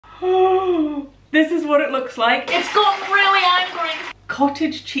This is what it looks like. It's gotten really angry.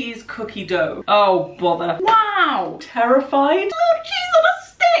 Cottage cheese cookie dough. Oh, bother. Wow. Terrified. Little cheese on a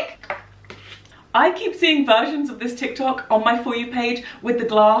stick. I keep seeing versions of this TikTok on my For You page with the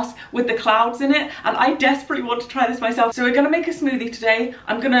glass, with the clouds in it, and I desperately want to try this myself. So we're gonna make a smoothie today.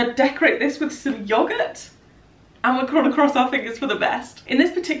 I'm gonna decorate this with some yogurt, and we're gonna cross our fingers for the best. In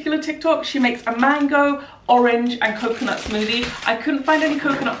this particular TikTok, she makes a mango, orange, and coconut smoothie. I couldn't find any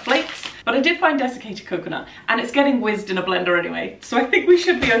coconut flakes, but I did find desiccated coconut, and it's getting whizzed in a blender anyway, so I think we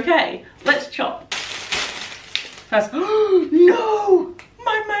should be okay. Let's chop. First, no!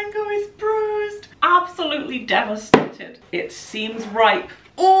 My mango is bruised. Absolutely devastated. It seems ripe.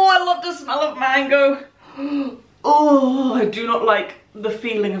 Oh, I love the smell of mango. Oh, I do not like the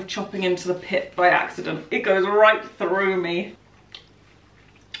feeling of chopping into the pit by accident. It goes right through me.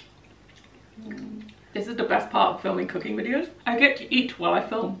 This is the best part of filming cooking videos. I get to eat while I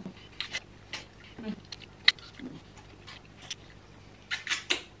film.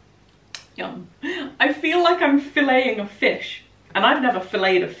 Yum. I feel like I'm filleting a fish, and I've never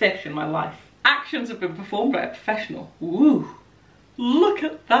filleted a fish in my life. Actions have been performed by a professional. Ooh, look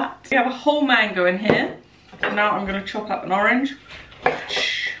at that. We have a whole mango in here. And now I'm gonna chop up an orange.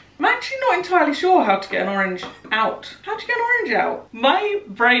 I'm actually not entirely sure how to get an orange out. How do you get an orange out? My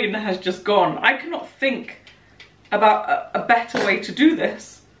brain has just gone. I cannot think about a better way to do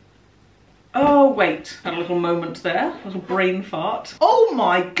this. Oh, wait. Had a little moment there, a little brain fart. Oh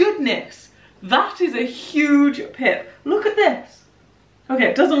my goodness. That is a huge pip. Look at this. Okay,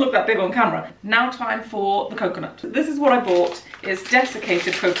 it doesn't look that big on camera. Now time for the coconut. This is what I bought. It's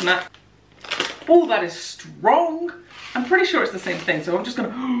desiccated coconut. Oh, that is strong. I'm pretty sure it's the same thing, so I'm just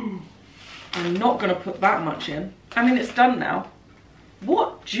gonna, I'm not gonna put that much in. I mean, it's done now.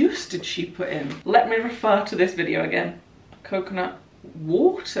 What juice did she put in? Let me refer to this video again. Coconut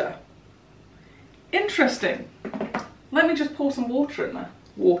water. Interesting. Let me just pour some water in there.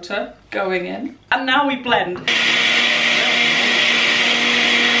 Water going in. And now we blend.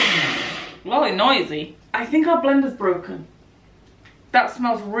 Really noisy. I think our blender's broken. That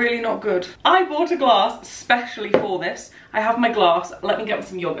smells really not good. I bought a glass specially for this. I have my glass. Let me get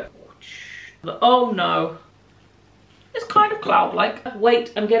some yogurt. Oh no. It's kind of cloud-like.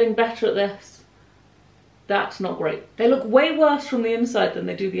 Wait, I'm getting better at this. That's not great. They look way worse from the inside than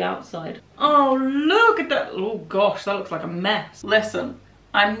they do the outside. Oh, look at that. Oh gosh, that looks like a mess. Listen,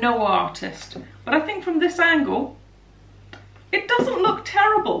 I'm no artist, but I think from this angle, it doesn't look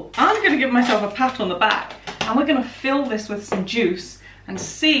terrible. I'm gonna give myself a pat on the back, and we're gonna fill this with some juice and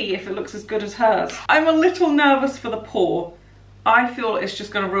see if it looks as good as hers. I'm a little nervous for the pour. I feel it's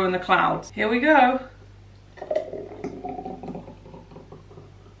just gonna ruin the clouds. Here we go.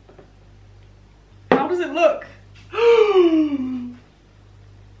 How does it look?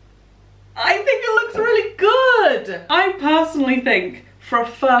 I think it looks really good. I personally think for a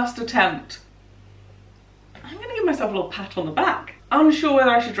first attempt, I'm gonna give myself a little pat on the back. Unsure whether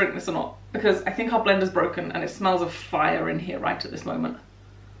I should drink this or not, because I think our blender's broken and it smells of fire in here right at this moment.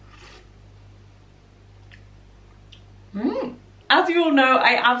 As you all know,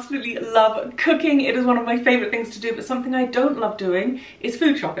 I absolutely love cooking. It is one of my favourite things to do, but something I don't love doing is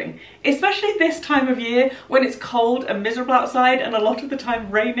food shopping. Especially this time of year when it's cold and miserable outside and a lot of the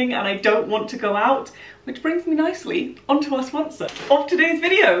time raining and I don't want to go out. Which brings me nicely onto our sponsor of today's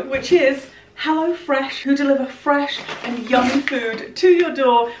video, which is HelloFresh, who deliver fresh and yummy food to your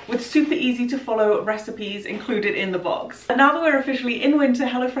door with super easy to follow recipes included in the box. And now that we're officially in winter,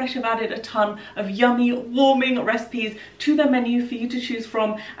 HelloFresh have added a ton of yummy, warming recipes to their menu for you to choose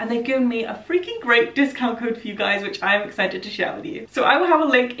from, and they've given me a freaking great discount code for you guys, which I'm excited to share with you. So I will have a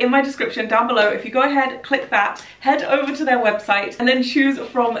link in my description down below. If you go ahead, click that, head over to their website, and then choose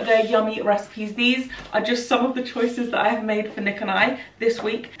from their yummy recipes. These are just some of the choices that I have made for Nick and I this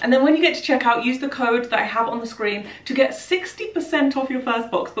week. And then when you get to check out, use the code that I have on the screen to get 60% off your first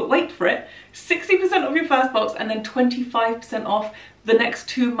box, but wait for it, 60% off your first box and then 25% off the next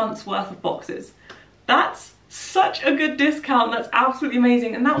 2 months worth of boxes. That's such a good discount. That's absolutely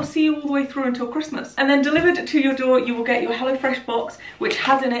amazing, and that will see you all the way through until Christmas. And then delivered to your door, you will get your HelloFresh box, which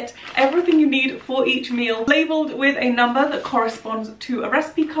has in it everything you need for each meal, labeled with a number that corresponds to a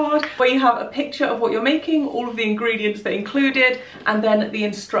recipe card, where you have a picture of what you're making, all of the ingredients they included, and then the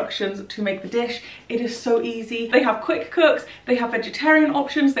instructions to make the dish. It is so easy. They have quick cooks, they have vegetarian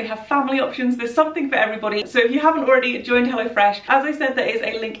options, they have family options. There's something for everybody. So if you haven't already joined HelloFresh, as I said, there is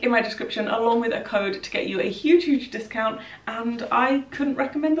a link in my description along with a code to get you a huge discount, and I couldn't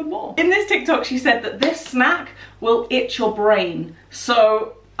recommend them more. In this TikTok, she said that this snack will itch your brain.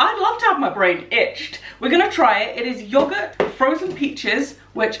 So I'd love to have my brain itched. We're gonna try it. It is yogurt, frozen peaches,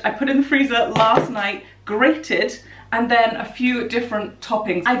 which I put in the freezer last night, grated, and then a few different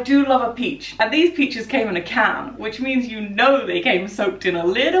toppings. I do love a peach, and these peaches came in a can, which means you know they came soaked in a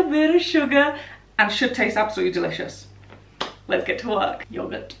little bit of sugar and should taste absolutely delicious. Let's get to work.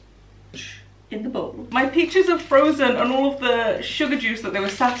 Yogurt in the bowl. My peaches are frozen and all of the sugar juice that they were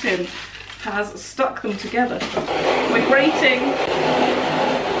sat in has stuck them together. We're grating.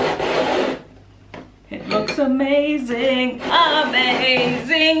 It looks amazing,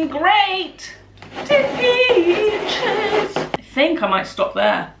 amazing, great. Peaches. I think I might stop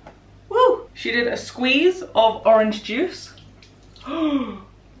there. Woo! She did a squeeze of orange juice. Oh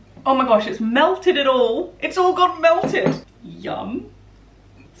my gosh, it's melted it all. It's all got melted. Yum.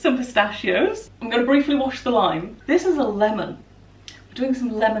 Some pistachios. I'm gonna briefly wash the lime. This is a lemon. We're doing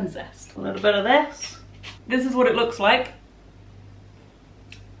some lemon zest. A little bit of this. This is what it looks like.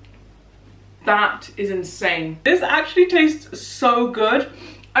 That is insane. This actually tastes so good.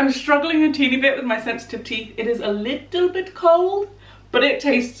 I'm struggling a teeny bit with my sensitive teeth. It is a little bit cold, but it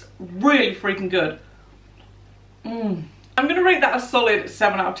tastes really freaking good. I'm gonna rate that a solid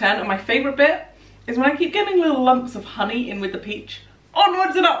 7 out of 10, and my favorite bit is when I keep getting little lumps of honey in with the peach.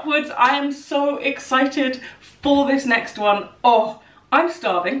 Onwards and upwards. I am so excited for this next one. Oh, I'm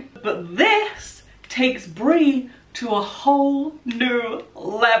starving, but this takes brie to a whole new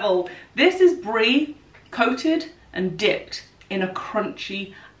level. This is brie coated and dipped in a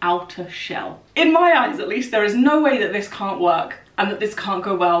crunchy outer shell. In my eyes, at least, there is no way that this can't work and that this can't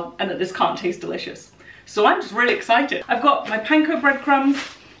go well and that this can't taste delicious. So I'm just really excited. I've got my panko breadcrumbs,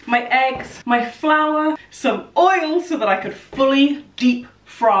 my eggs, my flour, some oil so that I could fully deep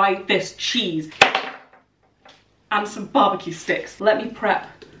fry this cheese, and some barbecue sticks. Let me prep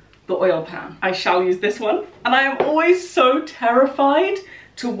the oil pan. I shall use this one. And I am always so terrified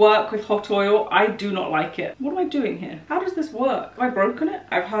to work with hot oil. I do not like it. What am I doing here? How does this work? Have I broken it?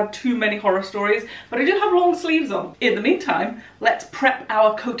 I've had too many horror stories, but I do have long sleeves on. In the meantime, let's prep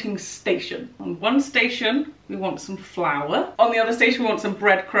our coating station. On one station, we want some flour. On the other station, we want some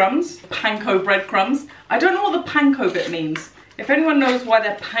breadcrumbs, panko breadcrumbs. I don't know what the panko bit means. If anyone knows why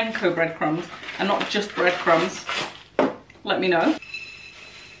they're panko breadcrumbs and not just breadcrumbs, let me know.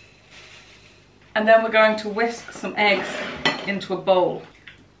 And then we're going to whisk some eggs into a bowl.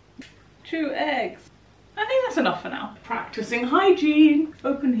 2 eggs. I think that's enough for now. Practicing hygiene.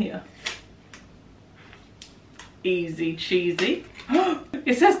 Open here. Easy cheesy.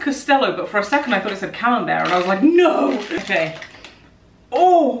 It says Costello, but for a second I thought it said Camembert, and I was like, no! Okay.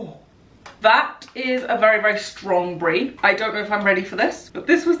 Oh! That is a very, very strong brie. I don't know if I'm ready for this, but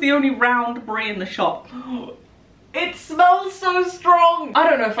this was the only round brie in the shop. It smells so strong! I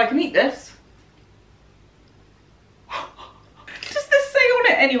don't know if I can eat this. Does this say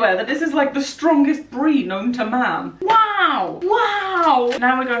on it anywhere that this is like the strongest brie known to man? Wow! Wow!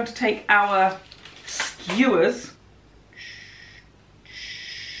 Now we're going to take our skewers.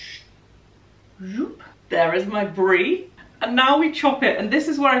 There is my brie. And now we chop it, and this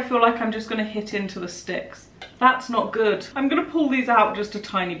is where I feel like I'm just gonna hit into the sticks. That's not good. I'm gonna pull these out just a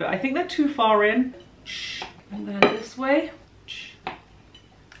tiny bit. I think they're too far in. And then this way.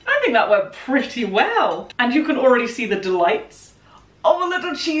 I think that went pretty well. And you can already see the delights of a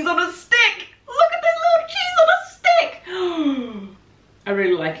little cheese on a stick. Look at this little cheese on a stick. I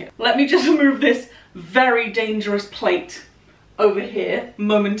really like it. Let me just move this very dangerous plate over here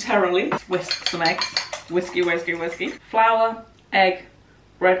momentarily. Let's whisk some eggs. Whiskey, whiskey, whiskey. Flour, egg,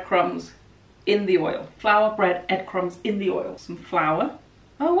 breadcrumbs in the oil. Flour, bread, egg crumbs in the oil. Some flour.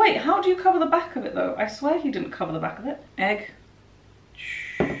 Oh wait, how do you cover the back of it though? I swear you didn't cover the back of it. Egg.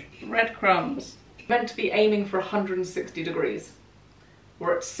 Breadcrumbs. Meant to be aiming for 160 degrees.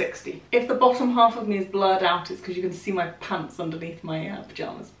 We're at 60. If the bottom half of me is blurred out, it's because you can see my pants underneath my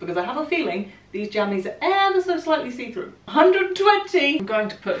pajamas. Because I have a feeling these jammies are ever so slightly see-through. 120. I'm going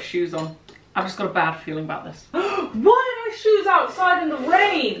to put shoes on. I've just got a bad feeling about this. Why are my shoes outside in the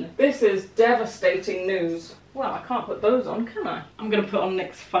rain? This is devastating news. Well, I can't put those on, can I? I'm gonna put on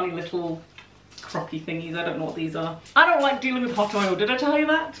Nick's funny little crocky thingies. I don't know what these are. I don't like dealing with hot oil. Did I tell you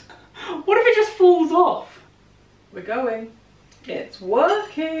that? What if it just falls off? We're going. It's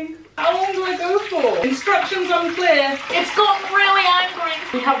working. How long do I go for? Instructions unclear. It's gotten really angry.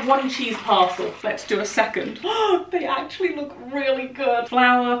 We have 1 cheese parcel. Let's do a second. They actually look really good.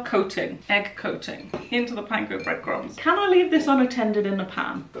 Flour coating, egg coating into the panko breadcrumbs. Can I leave this unattended in the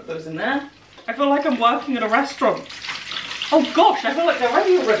pan? Put those in there. I feel like I'm working at a restaurant. Oh gosh, I feel like they're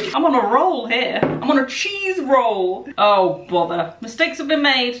ready already. I'm on a roll here. I'm on a cheese roll. Oh bother. Mistakes have been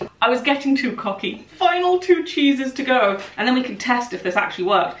made. I was getting too cocky. Final 2 cheeses to go, and then we can test if this actually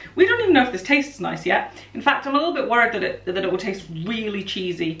worked. We don't even know if this tastes nice yet. In fact, I'm a little bit worried that it will taste really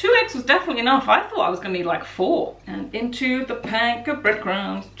cheesy. 2 eggs was definitely enough. I thought I was gonna need like 4. And into the panko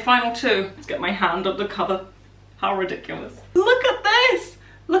breadcrumbs. Final 2. Let's get my hand under cover. How ridiculous. Look at this.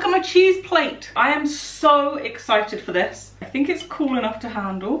 Look at my cheese plate. I am so excited for this. I think it's cool enough to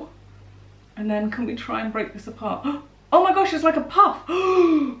handle. And then can we try and break this apart? Oh my gosh, it's like a puff.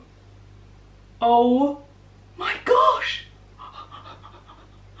 Oh my gosh.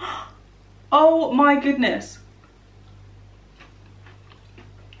 Oh my goodness.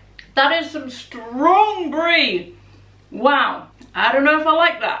 That is some strong brie. Wow. I don't know if I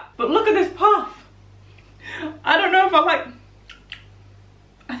like that, but look at this puff. I don't know if I like,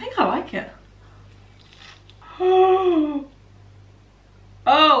 I think I like it.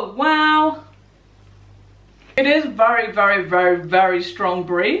 Oh wow. It is very, very, very, very strong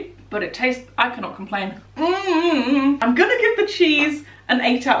brie, but it tastes, I cannot complain. I'm gonna give the cheese an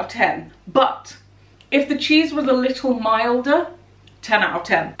 8 out of 10, but if the cheese was a little milder, 10 out of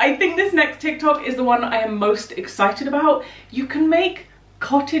 10. I think this next TikTok is the one I am most excited about. You can make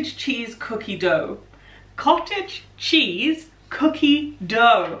cottage cheese cookie dough. Cottage cheese cookie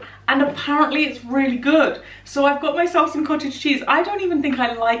dough, and apparently it's really good. So I've got myself some cottage cheese. I don't even think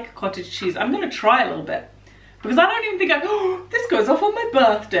I like cottage cheese. I'm gonna try a little bit because I don't even think oh, this goes off on my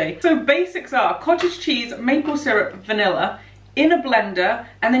birthday. So basics are cottage cheese, maple syrup, vanilla in a blender,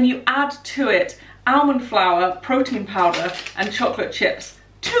 and then you add to it almond flour, protein powder, and chocolate chips.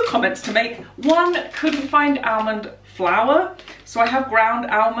 2 comments to make. 1, couldn't find almond flour, so I have ground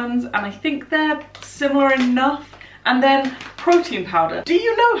almonds, and I think they're similar enough. And then protein powder. Do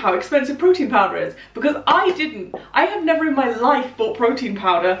you know how expensive protein powder is? Because I didn't. I have never in my life bought protein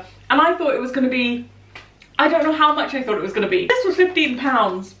powder, and I thought it was gonna be, I don't know how much I thought it was gonna be. This was £15,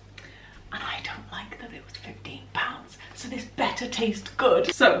 and I don't like that it was £15, so this better taste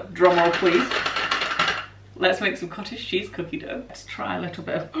good. So, drum roll please. Let's make some cottage cheese cookie dough. Let's try a little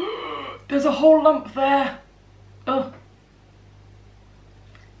bit of, there's a whole lump there. Oh.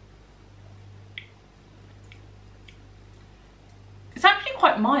 It's actually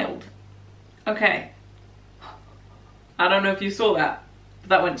quite mild. Okay. I don't know if you saw that, but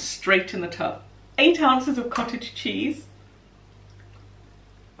that went straight in the tub. 8 ounces of cottage cheese.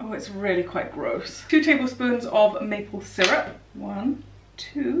 Oh, it's really quite gross. 2 tablespoons of maple syrup. 1,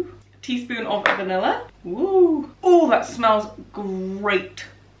 2. A teaspoon of vanilla. Ooh. Oh, that smells great.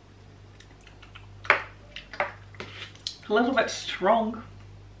 A little bit strong.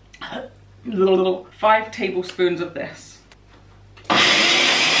 5 tablespoons of this.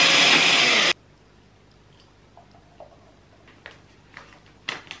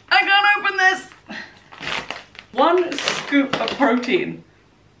 I can't open this! 1 scoop of protein.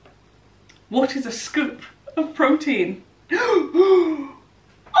 What is a scoop of protein? Oh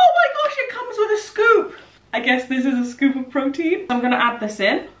my gosh, it comes with a scoop! I guess this is a scoop of protein. I'm gonna add this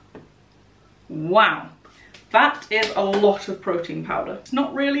in. Wow, that is a lot of protein powder. It's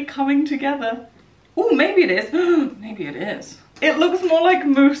not really coming together. Oh, maybe it is. Maybe it is. It looks more like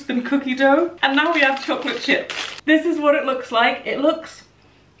mousse than cookie dough. And now we have chocolate chips. This is what it looks like. It looks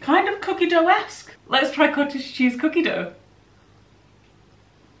kind of cookie dough-esque. Let's try cottage cheese cookie dough.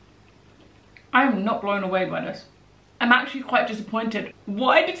 I am not blown away by this. I'm actually quite disappointed.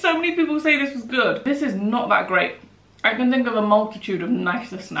 Why did so many people say this was good? This is not that great. I can think of a multitude of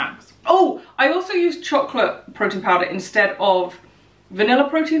nicer snacks. Oh, I also used chocolate protein powder instead of vanilla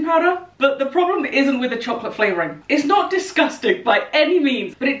protein powder, but the problem isn't with the chocolate flavoring. It's not disgusting by any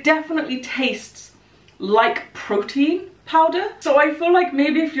means, but it definitely tastes like protein powder. So I feel like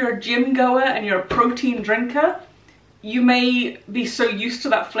maybe if you're a gym goer and you're a protein drinker, you may be so used to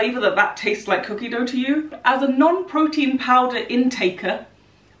that flavor that that tastes like cookie dough to you. As a non-protein powder intaker,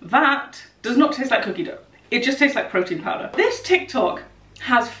 that does not taste like cookie dough. It just tastes like protein powder. This TikTok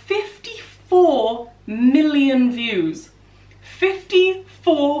has 54 million views.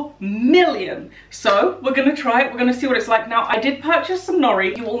 54 million. So we're gonna try it, we're gonna see what it's like. Now, I did purchase some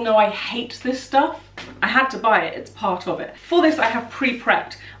nori. You all know I hate this stuff. I had to buy it, it's part of it. For this, I have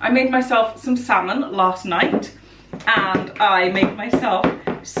pre-prepped. I made myself some salmon last night, and I made myself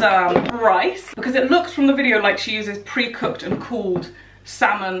some rice, because it looks from the video like she uses pre-cooked and cooled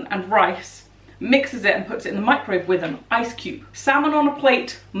salmon and rice, mixes it and puts it in the microwave with an ice cube. Salmon on a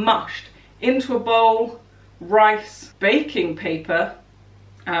plate, mushed, into a bowl, rice, baking paper,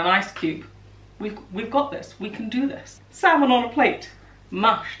 and an ice cube. We've got this, we can do this. Salmon on a plate,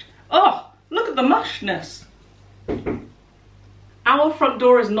 mushed. Oh, look at the mushedness. Our front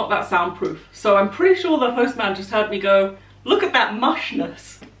door is not that soundproof, so I'm pretty sure the postman just heard me go, look at that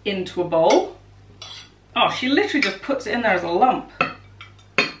mushness, into a bowl. Oh, she literally just puts it in there as a lump.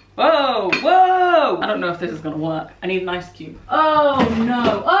 Whoa, whoa! I don't know if this is gonna work. I need an ice cube. Oh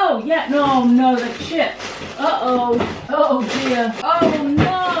no, oh yeah, no, no, the chips. Uh-oh, oh dear, oh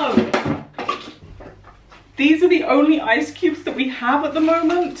no! These are the only ice cubes that we have at the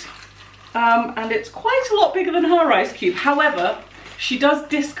moment. And it's quite a lot bigger than her ice cube. However, she does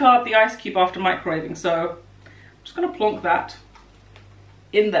discard the ice cube after microwaving, so I'm just gonna plonk that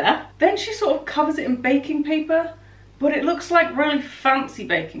in there. Then she sort of covers it in baking paper, but it looks like really fancy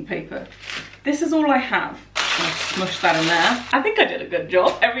baking paper. This is all I have. I'm gonna smush that in there. I think I did a good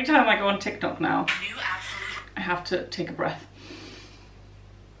job. Every time I go on TikTok now, I have to take a breath.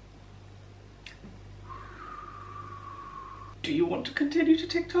 Do you want to continue to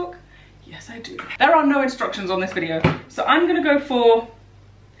TikTok? Yes, I do. There are no instructions on this video, so I'm gonna put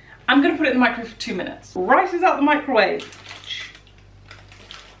it in the microwave for 2 minutes. Rice is out the microwave.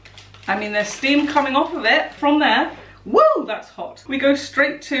 I mean, there's steam coming off of it from there. Woo, that's hot. We go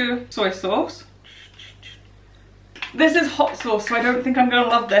straight to soy sauce. This is hot sauce, so I don't think I'm gonna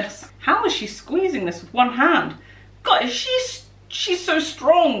love this. How is she squeezing this with one hand? God, she's so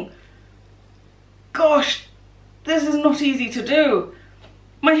strong. Gosh, this is not easy to do.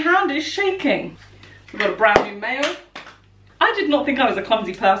 My hand is shaking. We've got a brand new mayo. I did not think I was a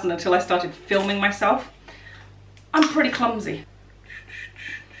clumsy person until I started filming myself. I'm pretty clumsy.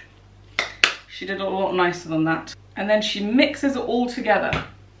 She did a lot nicer than that. And then she mixes it all together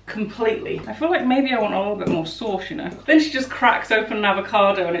completely. I feel like maybe I want a little bit more sauce, you know. Then she just cracks open an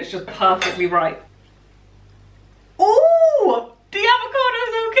avocado and it's just perfectly ripe. Ooh, the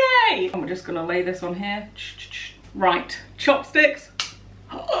avocado's okay. And we're just gonna lay this on here. Right, chopsticks.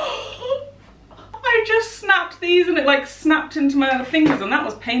 I just snapped these and it like snapped into my fingers and that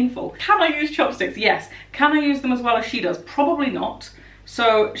was painful. Can I use chopsticks? Yes. Can I use them as well as she does? Probably not.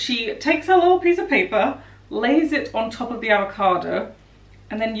 So she takes her little piece of paper, lays it on top of the avocado,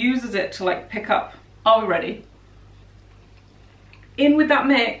 and then uses it to like pick up. Are we ready? In with that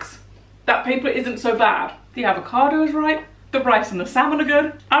mix. That paper isn't so bad. The avocado is ripe, the rice and the salmon are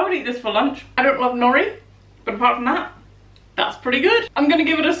good. I would eat this for lunch. I don't love nori, but apart from that, that's pretty good. I'm gonna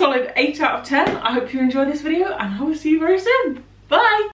give it a solid 8 out of 10. I hope you enjoyed this video and I will see you very soon. Bye!